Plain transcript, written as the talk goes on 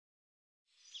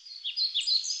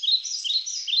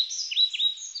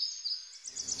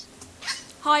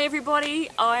Hi everybody,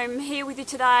 I'm here with you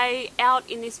today out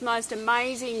in this most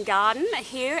amazing garden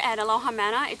here at Aloha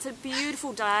Manor. It's a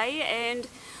beautiful day and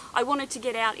I wanted to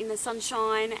get out in the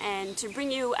sunshine and to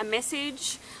bring you a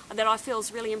message that I feel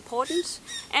is really important,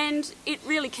 and it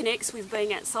really connects with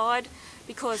being outside,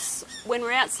 because when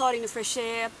we're outside in the fresh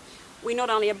air we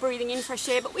not only are breathing in fresh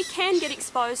air but we can get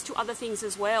exposed to other things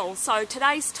as well. So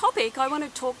today's topic, I want to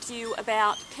talk to you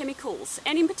about chemicals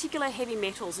and in particular heavy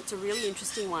metals. It's a really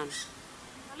interesting one.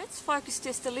 Let's focus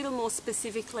just a little more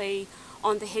specifically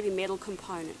on the heavy metal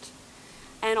component.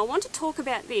 And I want to talk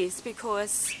about this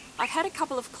because I've had a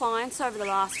couple of clients over the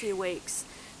last few weeks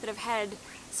that have had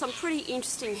some pretty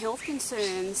interesting health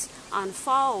concerns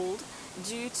unfold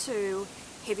due to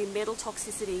heavy metal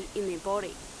toxicity in their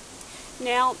body.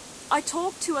 Now, I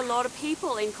talk to a lot of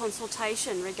people in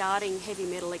consultation regarding heavy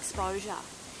metal exposure,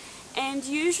 and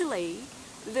usually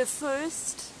the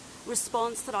first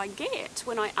response that I get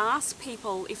when I ask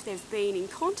people if they've been in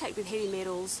contact with heavy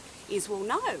metals is, well,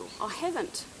 no, I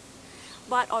haven't.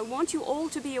 But I want you all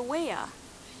to be aware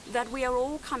that we are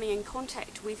all coming in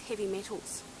contact with heavy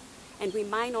metals, and we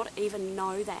may not even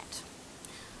know that.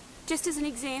 Just as an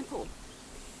example,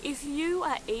 if you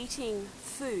are eating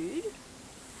food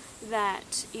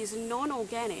that is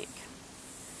non-organic,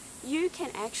 you can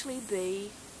actually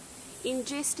be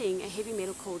ingesting a heavy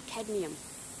metal called cadmium.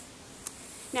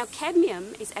 Now,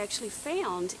 cadmium is actually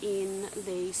found in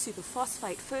the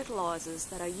superphosphate fertilisers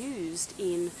that are used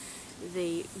in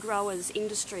the growers'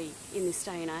 industry in this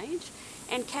day and age,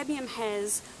 and cadmium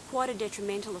has quite a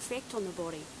detrimental effect on the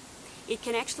body. It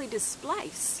can actually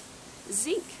displace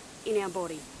zinc in our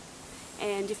body,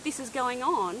 and if this is going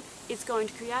on, it's going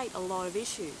to create a lot of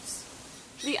issues.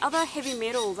 The other heavy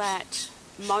metal that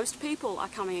most people are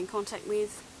coming in contact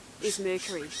with is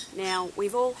mercury. Now,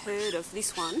 we've all heard of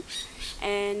this one,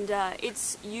 and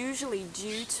it's usually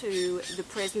due to the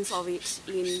presence of it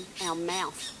in our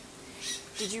mouth.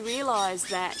 Did you realise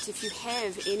that if you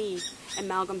have any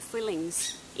amalgam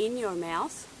fillings in your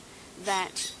mouth,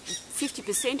 that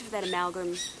 50% of that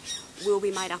amalgam will be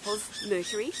made up of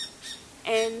mercury?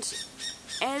 And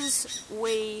as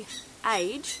we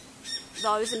age,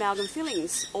 those amalgam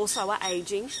fillings also are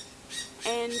aging,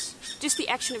 and just the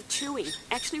action of chewing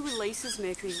actually releases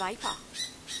mercury vapour.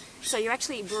 So you're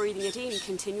actually breathing it in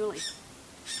continually.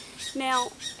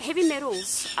 Now, heavy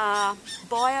metals are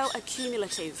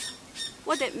bioaccumulative.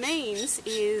 What that means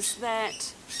is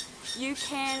that you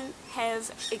can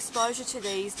have exposure to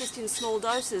these just in small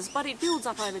doses, but it builds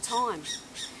up over time,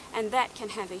 and that can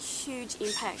have a huge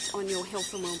impact on your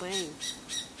health and well-being.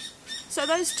 So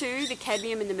those two, the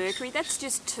cadmium and the mercury, that's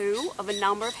just two of a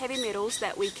number of heavy metals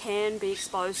that we can be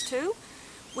exposed to.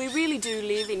 We really do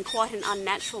live in quite an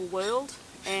unnatural world,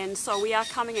 and so we are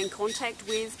coming in contact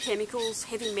with chemicals,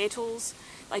 heavy metals.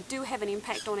 They do have an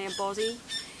impact on our body.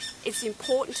 It's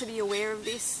important to be aware of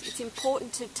this. It's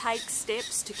important to take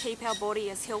steps to keep our body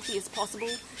as healthy as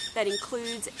possible. That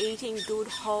includes eating good,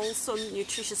 wholesome,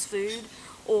 nutritious food,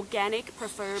 organic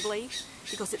preferably,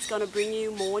 because it's going to bring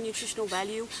you more nutritional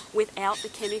value without the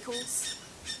chemicals.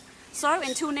 So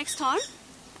until next time,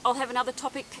 I'll have another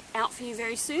topic out for you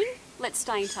very soon. Let's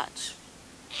stay in touch.